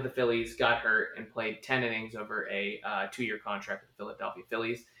signed with the Phillies, got hurt, and played 10 innings over a 2-year contract with the Philadelphia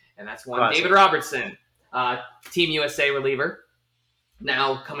Phillies, and that's one Classic. David Robertson, Team USA reliever,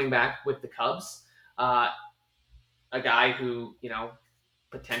 now coming back with the Cubs. A guy who,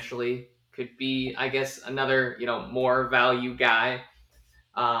 potentially could be, I guess, another, more value guy.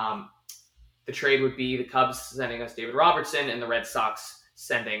 The trade would be the Cubs sending us David Robertson and the Red Sox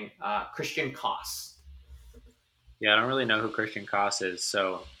sending Christian Koss. Yeah, I don't really know who Christian Koss is,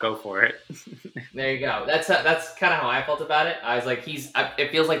 so go for it. There you go. That's kind of how I felt about it. I was like,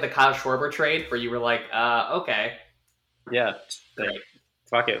 it feels like the Kyle Schwarber trade where you were like, okay. Yeah,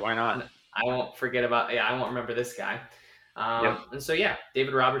 fuck it, why not? I won't forget about, I won't remember this guy. Yep. And so, yeah,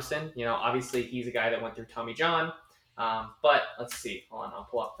 David Robertson, obviously he's a guy that went through Tommy John. But let's see. Hold on, I'll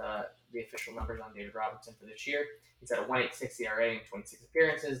pull up the official numbers on David Robertson for this year. He's at a 1.86 ERA in 26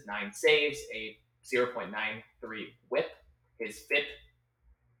 appearances, 9 saves, a 0.93 whip. His FIP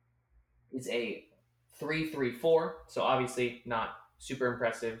is a 3.34, so obviously not super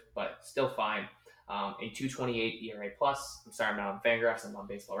impressive, but still fine. A 2.28 ERA plus. I'm sorry, I'm not on Fangraphs. I'm on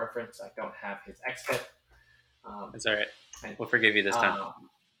Baseball Reference. So I don't have his xFIP. It's all right. We'll forgive you this time.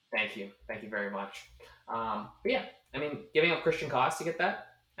 Thank you very much. But yeah, I mean, giving up Christian Koss to get that,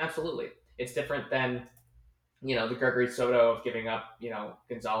 absolutely. It's different than the Gregory Soto of giving up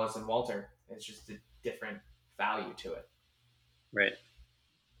Gonzalez and Walter. It's just a different value to it. Right.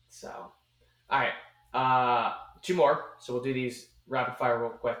 So, all right, 2 more. So we'll do these rapid fire real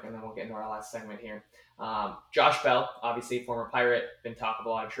quick, and then we'll get into our last segment here. Josh Bell, obviously former Pirate, been talking a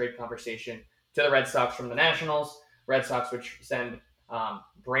lot of trade conversation to the Red Sox from the Nationals. Red Sox, which send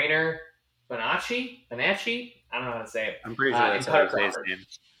Brainer Bonacci. I don't know how to say it. I'm pretty sure that's how you say his name.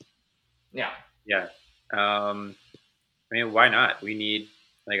 Yeah. Yeah. I mean, why not? We need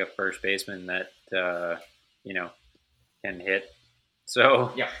like a first baseman that can hit.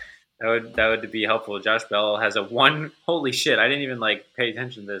 So yeah, that would be helpful. Josh Bell has a holy shit, I didn't even pay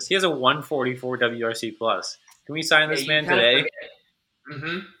attention to this. He has a 144 WRC plus. Can we sign this man today?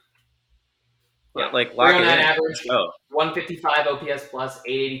 Mm-hmm. Yeah, lock it in. Average, 155 OPS plus,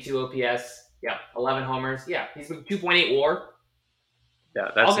 882 OPS. Yeah, 11 homers. Yeah, he's with 2.8 WAR. Yeah,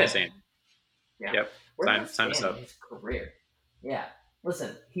 that's insane. Yeah. Yep. Sign us up. His career. Yeah.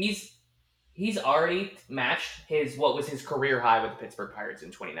 Listen, he's already matched what was his career high with the Pittsburgh Pirates in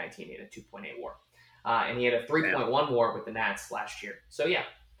 2019. He had a 2.8 WAR, and he had a 3.1 WAR with the Nats last year. So yeah,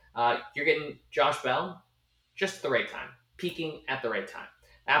 you're getting Josh Bell just at the right time, peaking at the right time.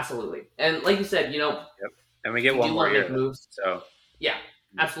 Absolutely. And like you said, Yep. And we get one more year. Moves. So yeah,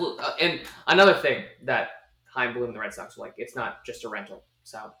 absolutely. And another thing that Chaim Bloom and the Red Sox are it's not just a rental.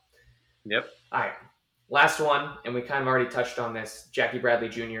 So. Yep. All right. Last one, and we kind of already touched on this. Jackie Bradley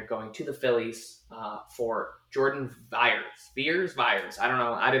Jr. going to the Phillies for Jordan Viers. I don't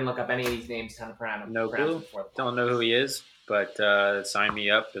know. I didn't look up any of these names to pronounce them. No clue. Don't know who he is, but sign me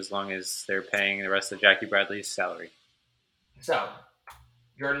up as long as they're paying the rest of Jackie Bradley's salary. So,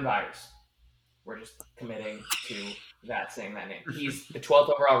 Jordan Viers. We're just committing to that, saying that name. He's the 12th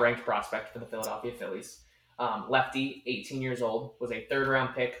overall ranked prospect for the Philadelphia Phillies. Lefty, 18 years old, was a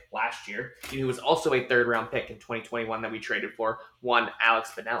 3rd-round pick last year. He was also a 3rd-round pick in 2021 that we traded for. One,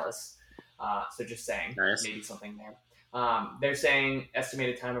 Alex Vanellis. So just saying, Maybe something there. They're saying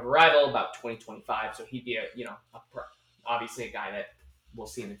estimated time of arrival about 2025. So he'd be obviously a guy that we'll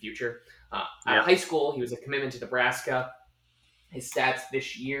see in the future. Out of high school, he was a commitment to Nebraska. His stats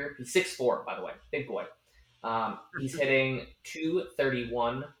this year, he's 6'4", by the way, big boy. He's hitting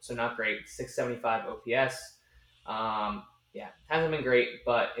 231, so not great. 675 OPS. Hasn't been great,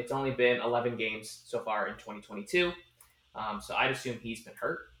 but it's only been 11 games so far in 2022. So I'd assume he's been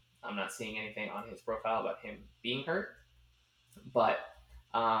hurt. I'm not seeing anything on his profile about him being hurt. But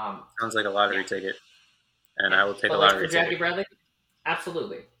Sounds like a lottery yeah, ticket, and yeah. I will take a But like lottery for Jackie ticket. Bradley,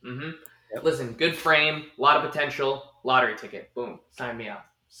 absolutely. Yep. Listen, good frame, a lot of potential, lottery ticket. Boom, sign me up.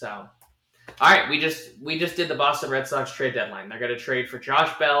 So, all right, we just did the Boston Red Sox trade deadline. They're going to trade for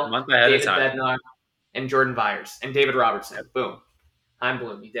Josh A Bell, month ahead of David time. Bednar, and Jordan Byers, and David Robertson. Yep. Boom, I'm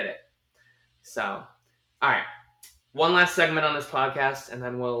blown. You did it. So, all right, one last segment on this podcast, and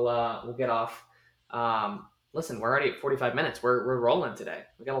then we'll get off. Listen, we're already at 45 minutes. We're rolling today.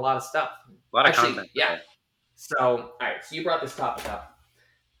 We got a lot of stuff. A lot of Actually, content. yeah. Today. So, all right. So you brought this topic up,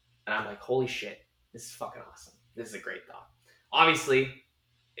 and I'm like, holy shit, this is fucking awesome. This is a great thought. Obviously,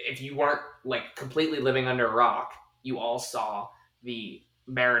 if you weren't like completely living under a rock, you all saw the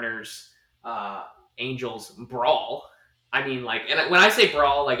Mariners Angels brawl. I mean, like, and when I say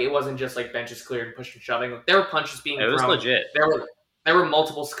brawl, like, it wasn't just like benches cleared and pushing and shoving. Like, there were punches being It was thrown. legit. There were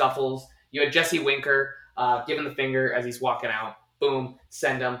multiple scuffles. You had Jesse Winker giving the finger as he's walking out. Boom,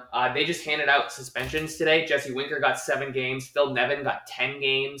 send him. They just handed out suspensions today. Jesse Winker got 7 games. Phil Nevin got 10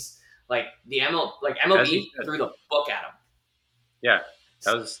 games. Like MLB threw the book at him. Yeah,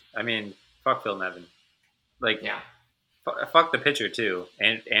 that was. I mean, fuck Phil Nevin. Like, yeah, fuck the pitcher too.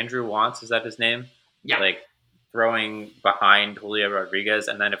 And Andrew Wantz, is that his name? Yeah. Like throwing behind Julio Rodriguez,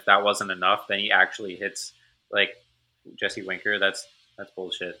 and then if that wasn't enough, then he actually hits like Jesse Winker. That's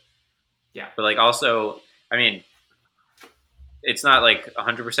bullshit. Yeah. But like also, I mean, it's not like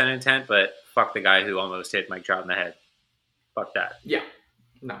 100% intent, but fuck the guy who almost hit Mike Trout in the head. Fuck that. Yeah.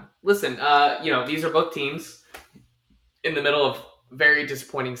 No. Listen, these are both teams in the middle of very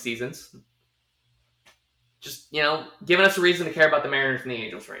disappointing seasons. Just, giving us a reason to care about the Mariners and the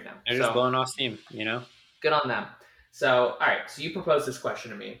Angels right now. They're just blowing off steam, Good on them. So, all right. So you proposed this question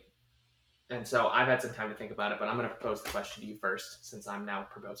to me. And so I've had some time to think about it, but I'm going to propose the question to you first, since I'm now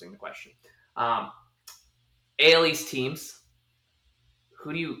proposing the question. AL East teams,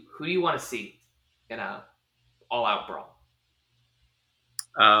 who do you want to see in a all-out brawl?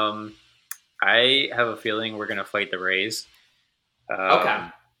 I have a feeling we're going to fight the Rays. Okay.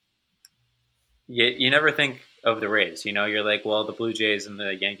 You never think of the Rays. You're like, well, the Blue Jays and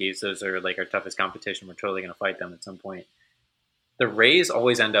the Yankees, those are like our toughest competition. We're totally going to fight them at some point. The Rays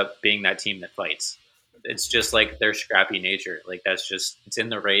always end up being that team that fights. It's just like their scrappy nature. Like it's in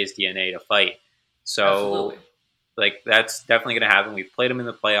the Rays DNA to fight. So Absolutely. like that's definitely going to happen. We played them in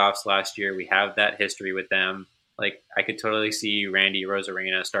the playoffs last year. We have that history with them. Like I could totally see Randy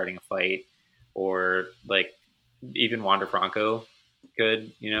Rosarena starting a fight, or like even Wander Franco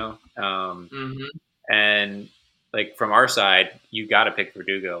could, and like from our side, you got to pick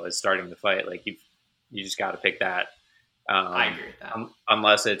Verdugo as starting the fight. Like you just got to pick that. I agree with that.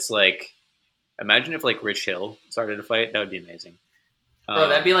 Unless it's like, imagine if like Rich Hill started a fight, that would be amazing. Bro,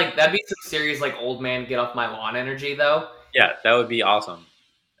 that'd be some serious like old man get off my lawn energy though. Yeah, that would be awesome.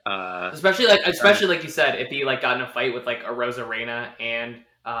 Especially like you said, if he like got in a fight with like a Rosarena and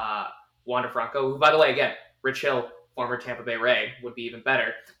Wander Franco, who by the way, again, Rich Hill, former Tampa Bay Ray, would be even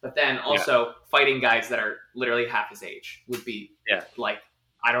better. But then also fighting guys that are literally half his age would be like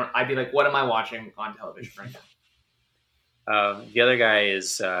I'd be like, what am I watching on television right now? The other guy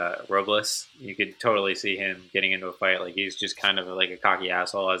is Robles. You could totally see him getting into a fight. Like he's just kind of like a cocky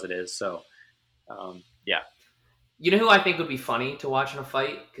asshole as it is. So, yeah. You know who I think would be funny to watch in a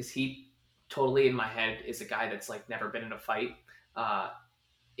fight? Because he totally in my head is a guy that's like never been in a fight.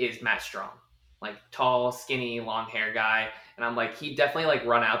 Is Matt Strong, like tall, skinny, long hair guy, and I'm like he'd definitely like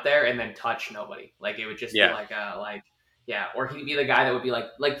run out there and then touch nobody. Like it would just be or he'd be the guy that would be like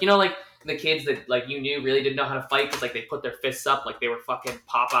the kids that like you knew really didn't know how to fight because like they put their fists up like they were fucking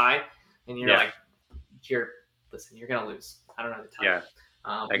Popeye, and you're like you're gonna lose. I don't know the time. Yeah.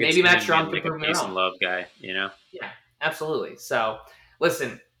 Maybe Matt Strong could prove me wrong. Peace wrong. and love guy, Yeah, absolutely. So,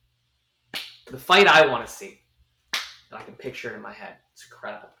 listen, the fight I want to see, and I can picture it in my head. It's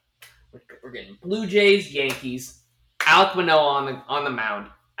incredible. We're getting Blue Jays, Yankees. Alek Manoah on the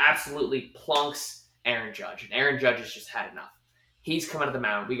mound absolutely plunks Aaron Judge, and Aaron Judge has just had enough. He's coming to the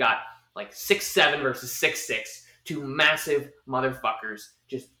mound. We got like 6'7" versus 6'6", two massive motherfuckers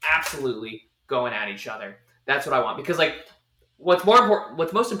just absolutely going at each other. That's what I want because like. What's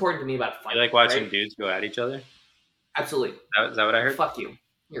most important to me about fighting? You like watching dudes go at each other? Absolutely. Is that what I heard? Fuck you.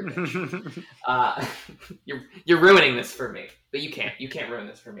 You're a bitch. You're ruining this for me, but you can't ruin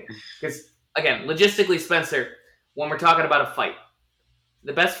this for me because again, logistically, Spencer, when we're talking about a fight,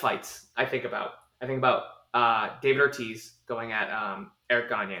 the best fights I think about David Ortiz going at Eric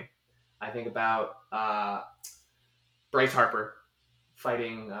Gagne. I think about Bryce Harper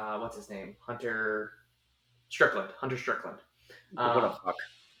fighting what's his name, Hunter Strickland, Hunter Strickland. What a fuck.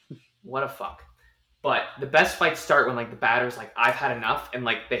 What a fuck. But the best fights start when like the batter's like, I've had enough, and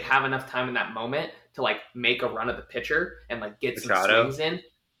like they have enough time in that moment to like make a run at the pitcher and like get some swings in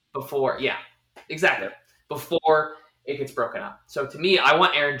before, exactly, before it gets broken up. So to me, I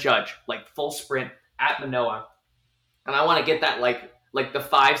want Aaron Judge like full sprint at Manoah, and I want to get that like the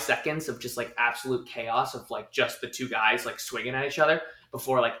 5 seconds of just like absolute chaos of like just the two guys like swinging at each other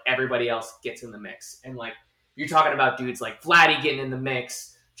before like everybody else gets in the mix. And like you're talking about dudes like Vladdy getting in the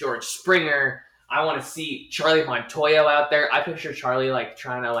mix, George Springer. I want to see Charlie Montoyo out there. I picture Charlie like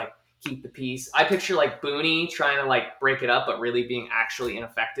trying to like keep the peace. I picture like Booney trying to like break it up, but really being actually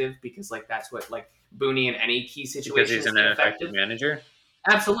ineffective because like that's what like Booney in any key situation because he's an ineffective manager.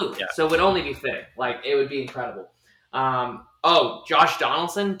 Absolutely. Yeah. So it would only be fitting. Like it would be incredible. Josh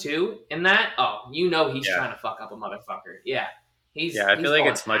Donaldson too in that. Oh, you know he's trying to fuck up a motherfucker. Yeah. I feel like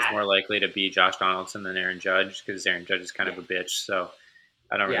it's much more likely to be Josh Donaldson than Aaron Judge because Aaron Judge is kind of a bitch. So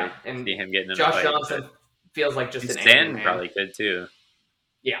I don't really see him getting in Josh a fight. Johnson feels like just an Stanton probably could too.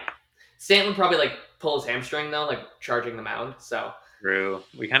 Yeah. Stanton would probably like pull his hamstring though, like charging the mound. So true.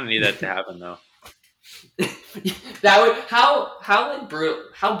 We kind of need that to happen though. That would how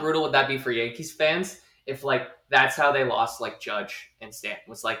brutal would that be for Yankees fans if like that's how they lost like Judge and Stanton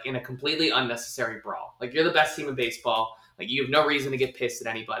was like in a completely unnecessary brawl. Like you're the best team in baseball, like you have no reason to get pissed at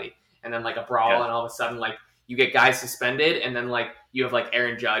anybody, and then like a brawl and all of a sudden like you get guys suspended, and then like you have like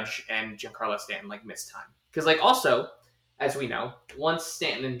Aaron Judge and Giancarlo Stanton like miss time because like also as we know once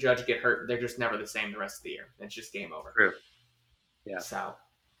Stanton and Judge get hurt they're just never the same the rest of the year. It's just game over. True. Yeah. So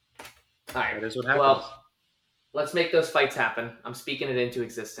all right, that is what happens. Well, let's make those fights happen. I'm speaking it into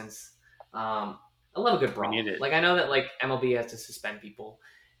existence. I love a good brawl. Like I know that like MLB has to suspend people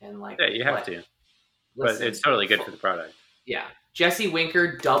and like you have to, but it's totally good for the product. Yeah, Jesse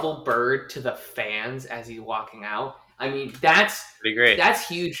Winker double bird to the fans as he's walking out. I mean that's pretty great. That's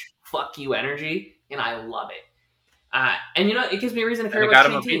huge. Fuck you energy, and I love it. And you know it gives me a reason to care about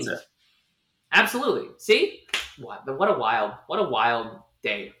shitty teams. Absolutely. See what a wild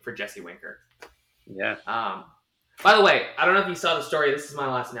day for Jesse Winker. Yeah. By the way, I don't know if you saw the story. This is my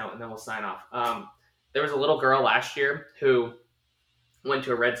last note, and then we'll sign off. There was a little girl last year who went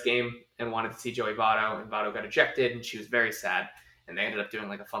to a Reds game and wanted to see Joey Votto, and Votto got ejected, and she was very sad. And they ended up doing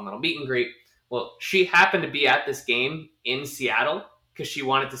like a fun little meet and greet. Well, she happened to be at this game in Seattle because she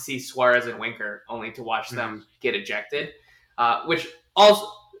wanted to see Suarez and Winker, only to watch them get ejected, which also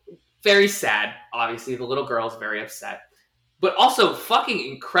very sad. Obviously, the little girl's very upset. But also fucking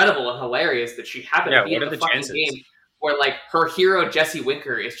incredible and hilarious that she happened to be in the fucking game where like her hero Jesse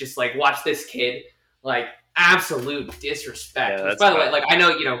Winker is just like, watch this kid, like absolute disrespect. Yeah, which, by the way, like I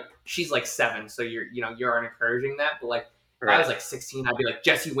know she's like 7, so you aren't encouraging that, but like if I was like 16, I'd be like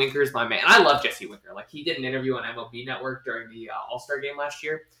Jesse Winker's my man. And I love Jesse Winker. Like he did an interview on MLB Network during the All-Star game last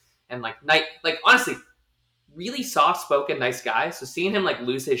year, and like honestly, really soft-spoken, nice guy. So seeing him like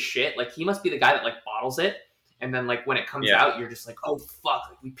lose his shit, like he must be the guy that like bottles it. And then, like, when it comes out, you're just like, oh, fuck.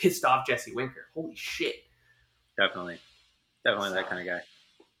 Like, we pissed off Jesse Winker. Holy shit. Definitely that kind of guy.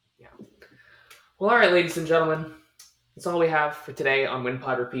 Yeah. Well, all right, ladies and gentlemen. That's all we have for today on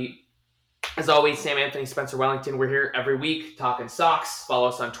WinPod Repeat. As always, Sam Anthony, Spencer Wellington. We're here every week talking Sox. Follow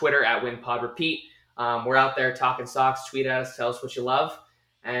us on Twitter at WinPod Repeat. We're out there talking Sox. Tweet at us. Tell us what you love.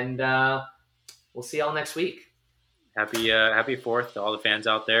 And we'll see y'all next week. Happy 4th to all the fans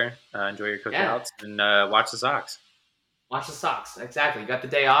out there. Enjoy your cookouts and watch the Sox. Watch the Sox. Exactly. You got the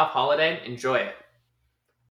day off, holiday. Enjoy it.